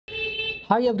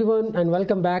Hi everyone and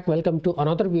welcome back. Welcome to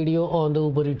another video on the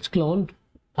UberEats clone.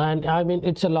 And I mean,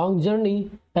 it's a long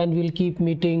journey and we'll keep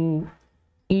meeting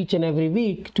each and every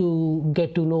week to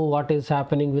get to know what is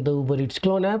happening with the UberEats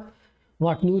clone app,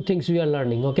 what new things we are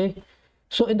learning. Okay,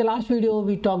 so in the last video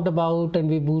we talked about and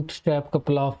we bootstrap a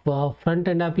couple of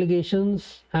front-end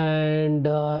applications, and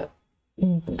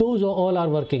those all are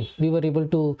working. We were able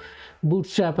to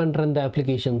bootstrap and run the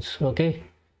applications. Okay,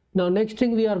 now next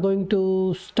thing we are going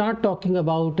to start talking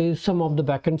about is some of the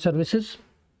backend services.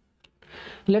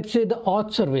 Let's say the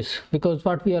auth service, because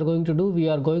what we are going to do, we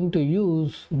are going to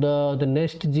use the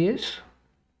Nest JS.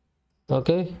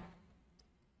 Okay,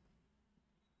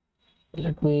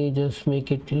 let me just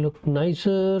make it look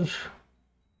nicer.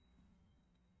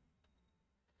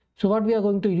 So what we are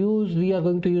going to use, we are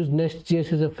going to use Nest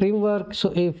JS as a framework.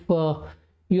 So if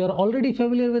you are already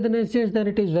familiar with the Nest JS, then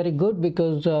it is very good,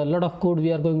 because a lot of code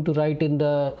we are going to write in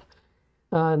the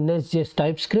Nest JS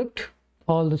TypeScript.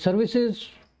 All the services,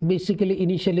 basically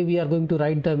initially we are going to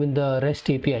write them in the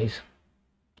REST APIs.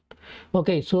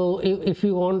 Okay, so if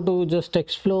you want to just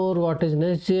explore what is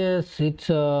Nest JS, it's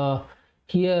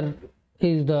here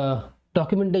is the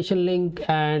documentation link,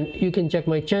 and you can check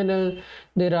my channel.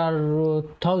 There are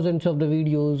thousands of the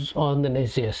videos on the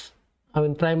Nest JS. I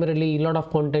mean, primarily a lot of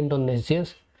content on Nest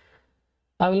JS.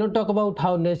 I will not talk about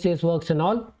how Nest JS works and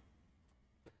all.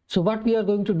 So what we are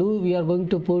going to do, we are going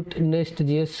to put Nest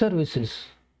JS services.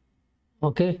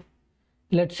 Okay,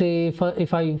 let's say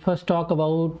if I first talk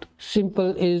about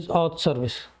simple is auth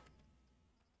service.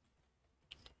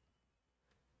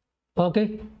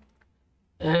 Okay,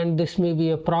 and this may be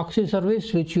a proxy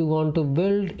service which you want to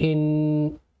build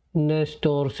in Nest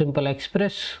or Simple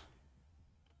Express.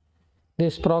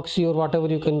 This proxy, or whatever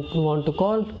you can want to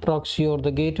call proxy, or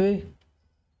the gateway.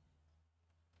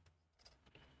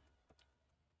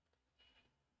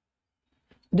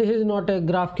 This is not a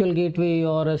GraphQL gateway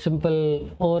or a simple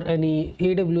or any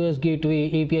AWS gateway,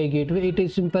 API gateway. It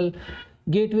is simple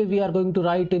gateway we are going to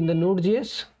write in the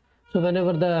Node.js. So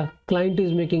whenever the client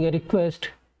is making a request,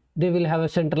 they will have a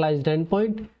centralized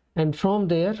endpoint, and from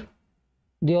there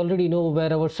they already know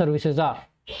where our services are.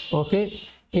 Okay,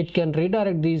 it can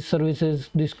redirect these services,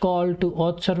 this call to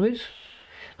auth service.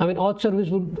 I mean, auth service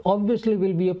would obviously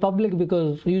will be a public,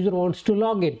 because user wants to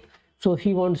log in. So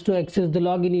he wants to access the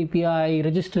login API,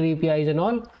 register APIs and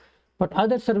all. But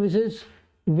other services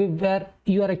where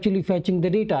you are actually fetching the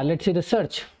data, let's say the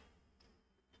search.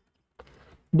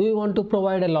 Do you want to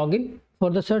provide a login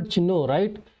for the search? No,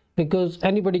 right? Because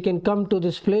anybody can come to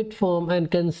this platform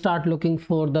and can start looking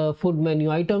for the food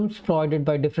menu items provided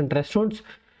by different restaurants.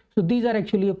 So these are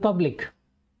actually a public.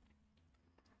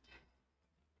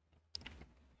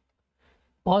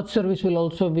 Auth service will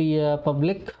also be a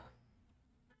public.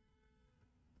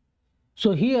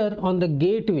 So here on the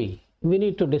gateway, we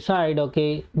need to decide,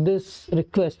 okay, this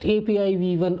request API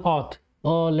v1 auth,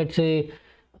 or let's say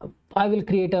I will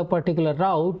create a particular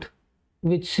route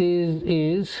which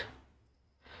is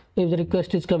if the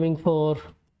request is coming for,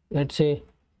 let's say,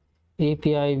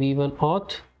 API v1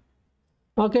 auth.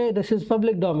 Okay, this is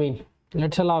public domain.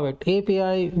 Let's allow it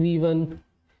API v1,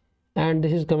 and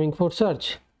this is coming for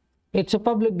search. It's a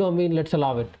public domain. Let's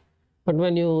allow it. But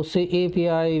when you say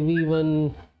API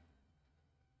v1,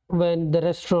 when the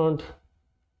restaurant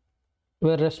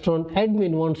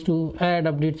admin wants to add,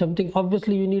 update something,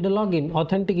 obviously you need a login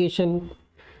authentication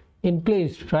in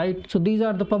place, right? So these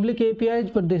are the public APIs,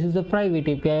 but this is a private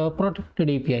API or protected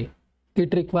API.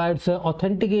 It requires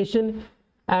authentication,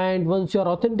 and once you're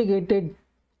authenticated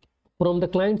from the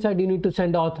client side, you need to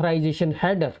send authorization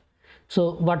header.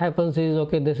 So what happens is,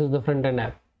 okay, this is the front end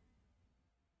app.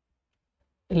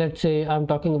 Let's say I'm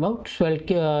talking about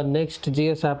SvelteKit Next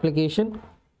JS application,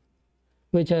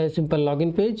 which has a simple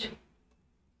login page.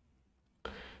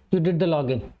 You did the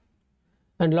login,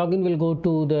 and login will go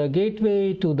to the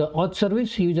gateway, to the auth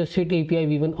service. You just hit API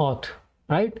v1 auth,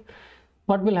 right?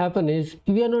 What will happen is,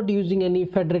 we are not using any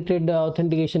federated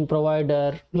authentication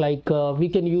provider. Like we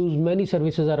can use many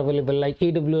services are available, like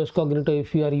AWS Cognito.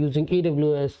 If you are using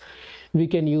AWS, we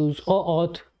can use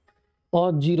auth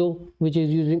 0, which is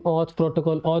using auth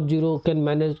protocol. Auth 0 can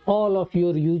manage all of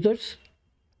your users,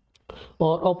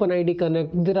 or OpenID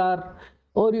Connect. There are,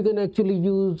 or you can actually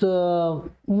use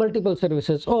multiple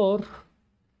services. Or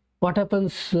what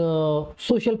happens,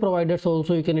 social providers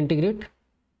also you can integrate.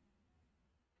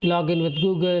 Login with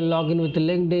Google, login with the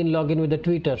LinkedIn, login with the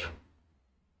Twitter.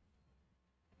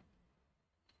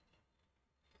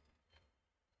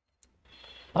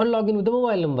 Or login with the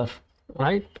mobile number,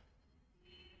 right?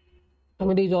 I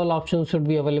mean, these all options should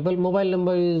be available. Mobile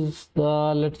number is,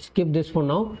 let's skip this for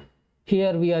now.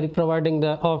 Here we are providing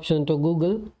the option to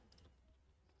Google.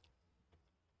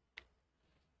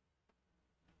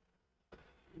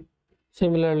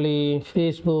 Similarly,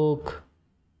 Facebook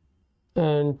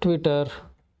and Twitter.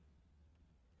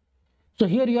 So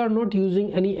here you are not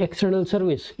using any external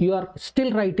service. You are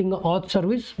still writing an auth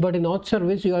service, but in auth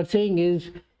service you are saying is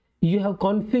you have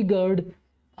configured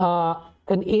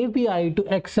an API to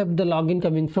accept the login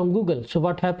coming from Google. So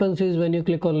what happens is when you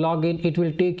click on login, it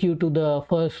will take you to the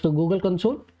first Google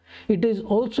console. It is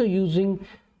also using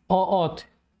auth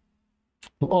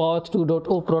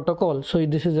 2.0 protocol. So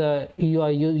this is a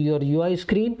UI, your UI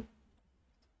screen.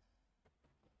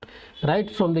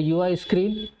 Right from the UI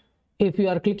screen, if you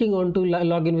are clicking on to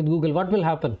login with Google, what will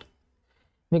happen?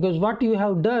 Because what you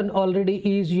have done already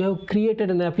is you have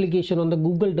created an application on the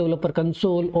Google Developer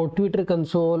Console or Twitter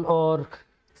Console or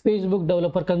Facebook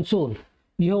Developer Console.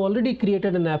 You have already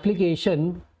created an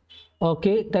application.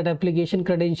 Okay, that application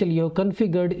credential you have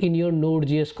configured in your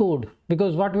Node.js code.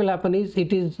 Because what will happen is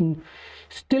it is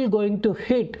still going to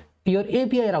hit your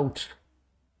API routes.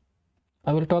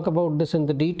 I will talk about this in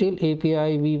the detail.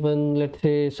 API v1, let's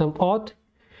say some auth.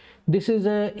 This is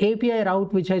a API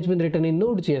route which has been written in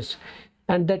Node.js,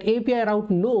 and that API route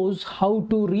knows how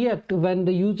to react when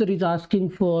the user is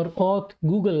asking for auth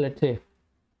Google, let's say.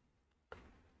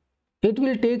 It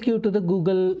will take you to the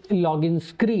Google login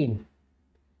screen.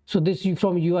 So this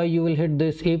from UI you will hit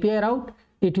this API route.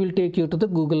 It will take you to the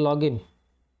Google login.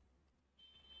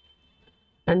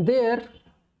 And there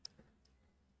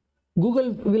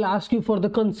Google will ask you for the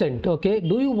consent. Okay,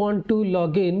 do you want to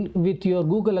log in with your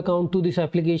Google account to this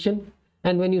application?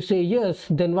 And when you say yes,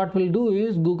 then what will do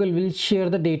is Google will share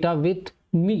the data with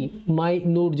me, my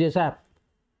Node.js app.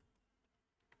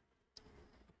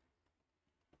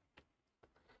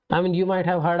 I mean, you might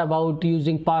have heard about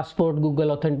using Passport,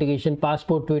 Google authentication,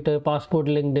 Passport, Twitter, Passport,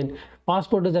 LinkedIn.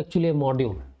 Passport is actually a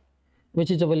module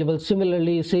which is available.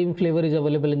 Similarly, same flavor is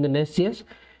available in the Nest JS.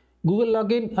 Google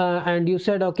login, and you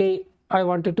said, okay, I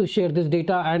wanted to share this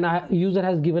data, and user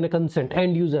has given a consent,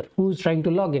 end user who is trying to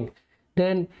log in.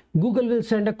 Then Google will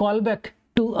send a callback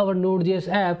to our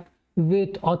Node.js app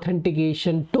with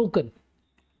authentication token.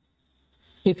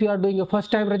 If you are doing a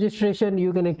first time registration,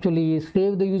 you can actually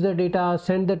save the user data,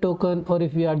 send the token, or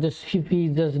if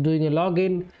he's just doing a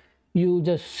login, you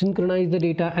just synchronize the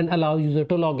data and allow user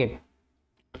to log in.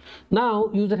 Now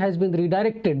user has been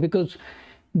redirected because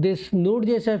this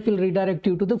Node.js app will redirect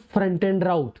you to the front-end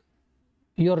route,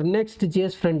 your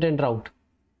Next.js front-end route.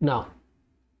 Now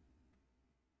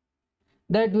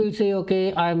that will say,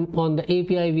 okay, I'm on the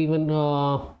API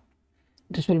v1.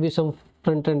 This will be some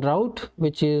front-end route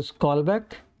which is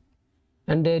callback,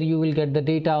 and there you will get the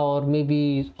data, or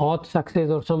maybe auth success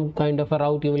or some kind of a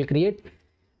route you will create,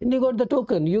 and you got the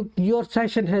token. Your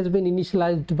session has been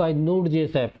initialized by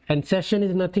Node.js app, and session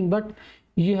is nothing but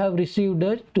you have received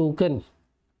a token.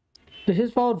 This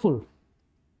is powerful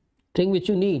thing which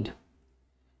you need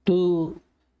to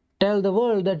tell the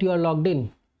world that you are logged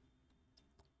in.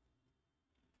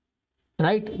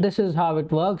 Right? This is how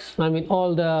it works. I mean,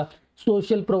 all the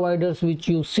social providers which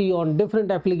you see on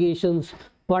different applications,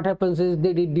 what happens is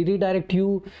they redirect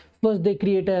you. First they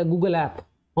create a Google app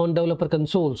on developer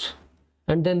consoles,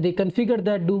 and then they configure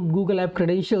that Google app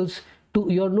credentials to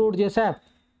your Node.js app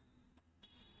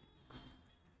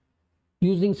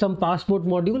using some Passport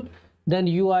module. Then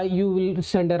UI, you will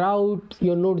send a route.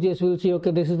 Your Node.js will say, okay,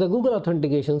 this is the Google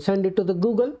authentication, send it to the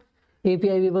Google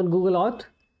API v1 Google auth,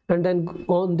 and then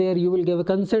on there you will give a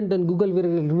consent. Then Google will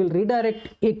redirect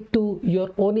it to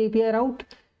your own API route.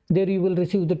 There you will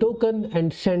receive the token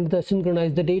and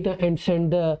synchronize the data and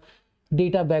send the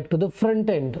data back to the front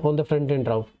end on the front end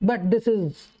route. But this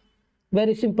is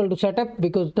very simple to set up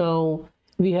because now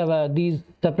we have these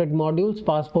separate modules,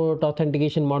 Passport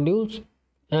authentication modules.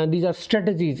 These are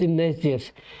strategies in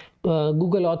Nest.js,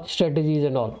 Google auth strategies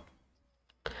and all.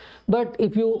 But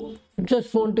if you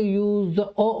just want to use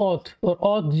the OAuth or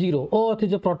auth0, OAuth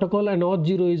is a protocol and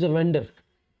auth0 is a vendor.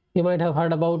 You might have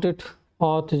heard about it,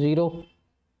 auth0.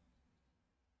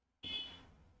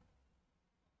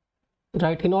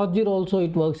 Right, in auth0 also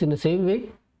it works in the same way.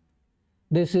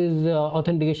 This is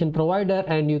authentication provider,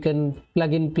 and you can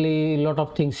plug and play a lot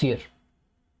of things here.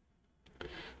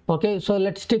 Okay, so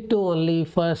let's stick to only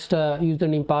first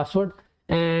username, password,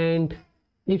 and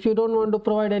if you don't want to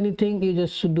provide anything, you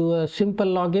just do a simple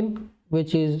login,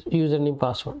 which is username,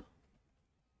 password.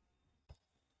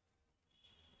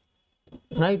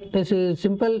 Right, this is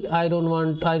simple. I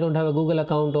don't have a Google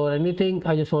account or anything.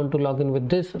 I just want to log in with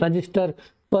this. Register,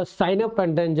 first sign up,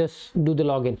 and then just do the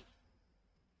login.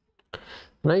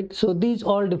 Right, so these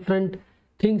all different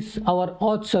things our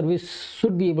auth service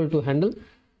should be able to handle.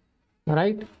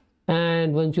 Right,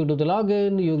 and once you do the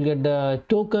login, you get the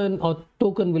token, or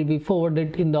token will be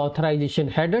forwarded in the authorization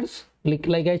headers. like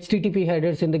HTTP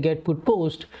headers in the get put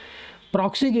post,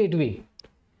 proxy gateway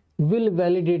will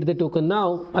validate the token.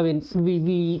 Now, I mean,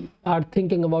 we are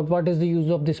thinking about what is the use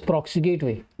of this proxy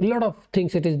gateway. A lot of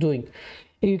things it is doing.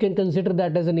 You can consider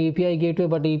that as an API gateway,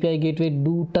 but API gateway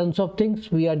do tons of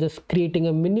things. We are just creating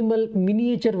a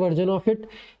miniature version of it,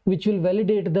 which will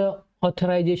validate the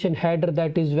authorization header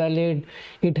that is valid.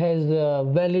 It has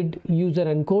valid user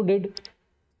encoded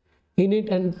in it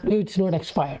and it's not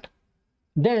expired.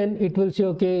 Then it will say,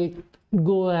 okay,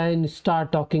 go and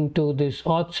start talking to this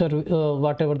auth service,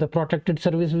 whatever the protected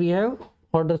service we have,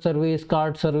 order service,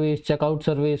 cart service, checkout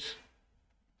service.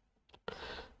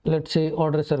 Let's say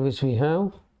order service we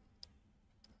have.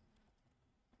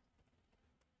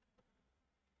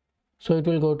 So it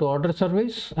will go to order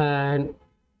service and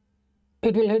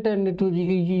it will hit, and it will,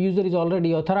 user is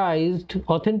already authorized,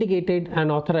 authenticated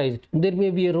and authorized. There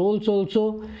may be roles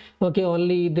also. Okay,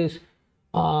 only this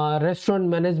restaurant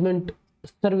management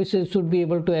services should be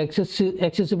able to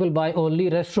accessible by only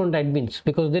restaurant admins,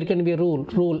 because there can be a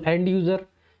role end user,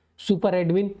 super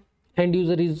admin. End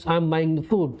user is I'm buying the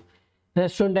food.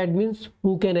 Restaurant admins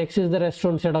who can access the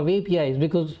restaurant set of APIs,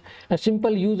 because a simple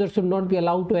user should not be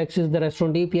allowed to access the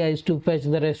restaurant APIs to fetch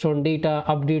the restaurant data,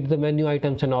 update the menu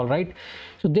items and all, right?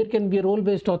 So there can be a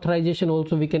role-based authorization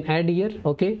also we can add here.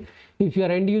 Okay, if you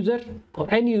are end user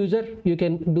or any user, you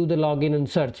can do the login and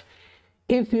search.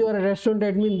 If you are a restaurant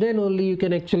admin, then only you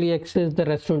can actually access the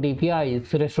restaurant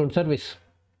APIs, restaurant service.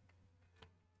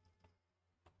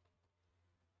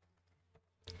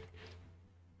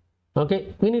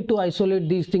 Okay, we need to isolate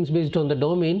these things based on the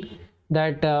domain,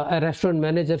 that a restaurant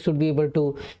manager should be able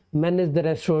to manage the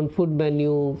restaurant food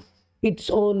menu, its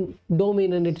own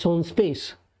domain and its own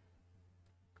space.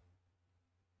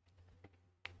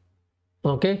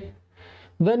 Okay,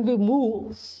 when we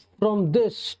move from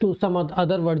this to some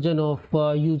other version of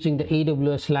using the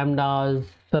AWS lambdas,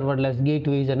 serverless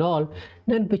gateways and all,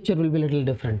 then picture will be a little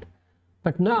different.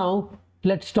 But now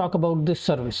let's talk about this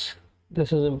service.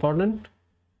 This is important.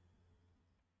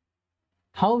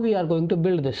 How we are going to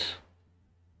build this,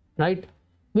 right?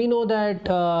 We know that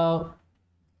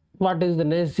what is the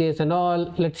Nest JS and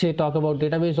all. Let's say talk about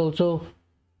database also.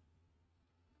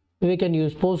 We can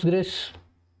use Postgres,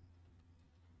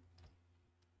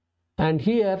 and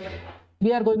here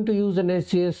we are going to use the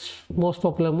Nest JS most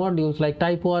popular modules like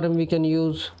TypeORM we can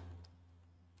use.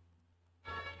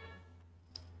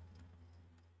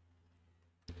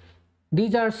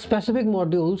 These are specific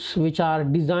modules which are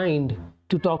designed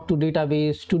to talk to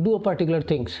database, to do a particular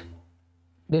things.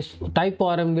 This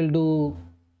TypeORM will do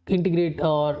integrate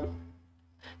or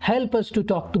help us to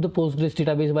talk to the Postgres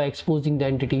database by exposing the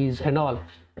entities and all.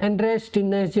 And rest in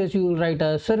Nest.js you will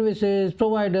write services,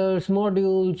 providers,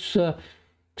 modules,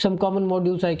 some common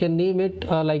modules I can name it,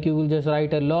 like you will just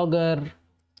write a logger,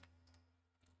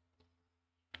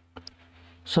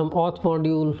 some auth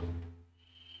module,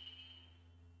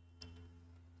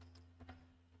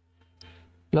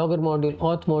 logger module,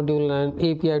 auth module and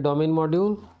API domain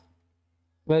module,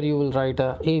 where you will write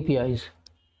APIs.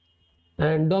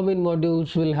 And domain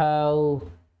modules will have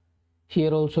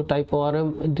here also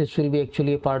TypeORM. This will be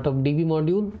actually a part of DB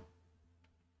module.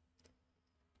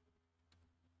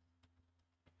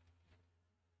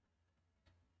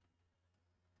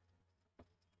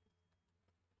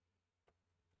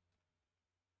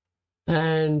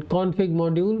 And config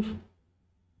module,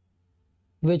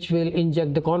 which will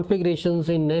inject the configurations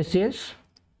in Nest.js.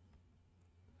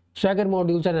 Swagger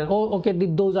modules and okay,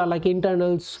 those are like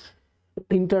internal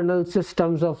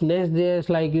systems of Nest.js,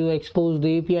 like you expose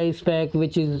the API spec,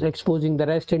 which is exposing the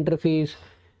REST interface.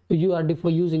 You are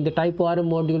using the TypeORM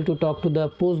module to talk to the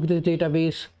Postgres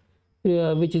database,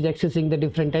 which is accessing the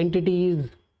different entities.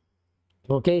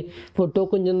 Okay, for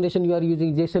token generation you are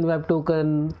using JSON Web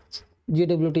Token,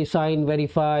 JWT sign,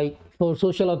 verify. For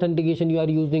social authentication you are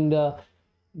using the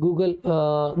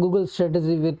Google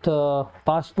strategy with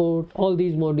passport. All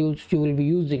these modules you will be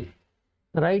using,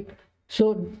 right?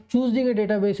 So choosing a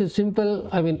database is simple.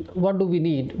 I mean, what do we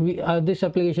need? This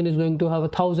application is going to have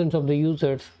thousands of the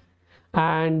users,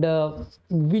 and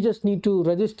we just need to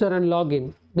register and log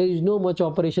in. There is no much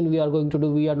operation we are going to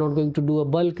do. We are not going to do a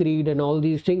bulk read and all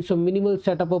these things. So minimal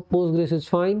setup of Postgres is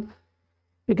fine.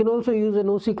 You can also use a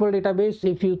NoSQL database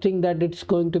if you think that it's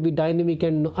going to be dynamic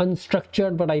and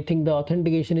unstructured, but I think the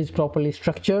authentication is properly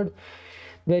structured,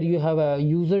 where you have a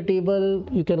user table.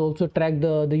 You can also track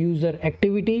the user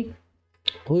activity,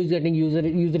 who is getting user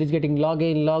is getting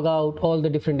login, log out, all the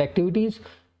different activities,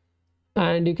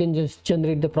 and you can just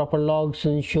generate the proper logs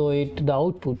and show it the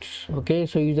outputs. Okay,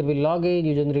 so user will log in,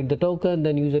 you generate the token,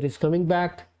 then user is coming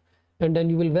back, and then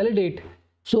you will validate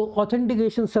So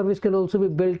authentication service can also be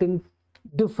built in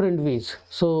different ways.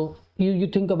 So you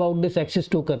think about this access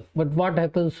token, but what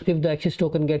happens if the access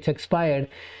token gets expired?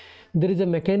 There is a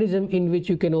mechanism in which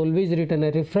you can always return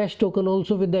a refresh token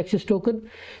also with the access token.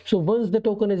 So once the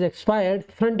token is expired,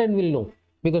 front end will know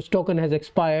because token has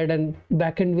expired, and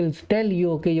backend will tell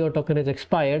you, okay, your token has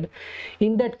expired.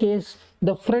 In that case,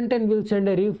 the front end will send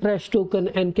a refresh token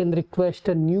and can request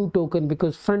a new token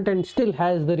because front end still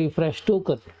has the refresh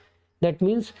token. That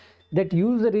means that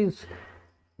user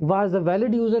was a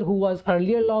valid user who was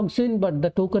earlier logged in, but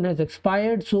the token has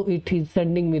expired, so it is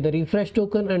sending me the refresh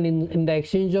token, and in the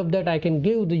exchange of that I can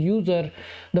give the user,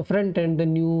 the front end, the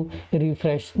new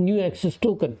access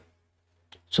token.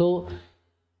 So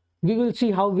we will see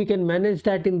how we can manage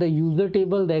that in the user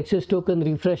table, the access token,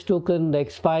 refresh token, the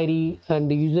expiry, and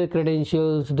the user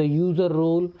credentials, the user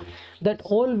role. That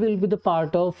all will be the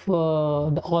part of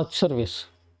the auth service.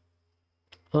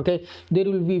 Okay, there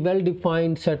will be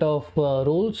well-defined set of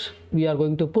roles we are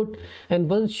going to put, and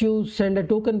once you send a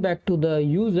token back to the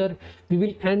user, we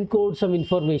will encode some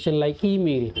information like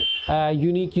email, a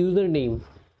unique username,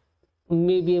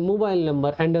 maybe a mobile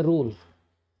number, and a role.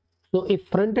 So if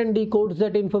front end decodes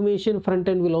that information, front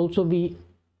end will also be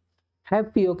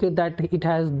happy, okay, that it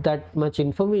has that much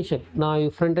information. Now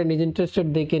if front end is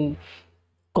interested, they can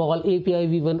call API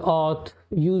v1 auth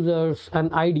users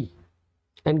and ID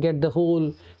and get the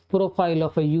whole profile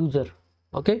of a user.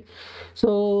 Okay,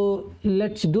 so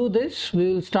let's do this.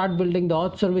 We will start building the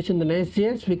auth service in the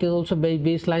Nest.js. We can also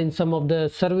baseline some of the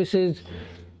services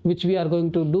which we are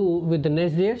going to do with the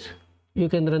Nest.js. You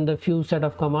can run the few set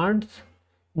of commands.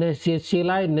 Nest.js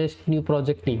CLI, Nest new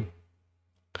project name.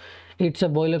 It's a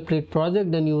boilerplate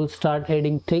project. Then you will start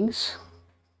adding things.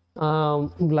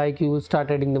 Like you will start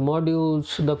adding the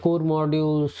modules, the core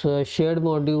modules, shared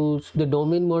modules, the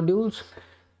domain modules,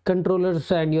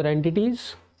 controllers, and your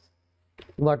entities,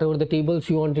 whatever the tables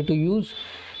you wanted to use.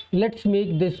 Let's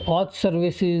make this auth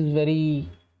services very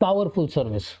powerful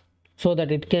service so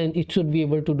that it should be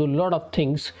able to do a lot of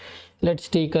things. Let's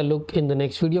take a look in the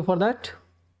next video for that.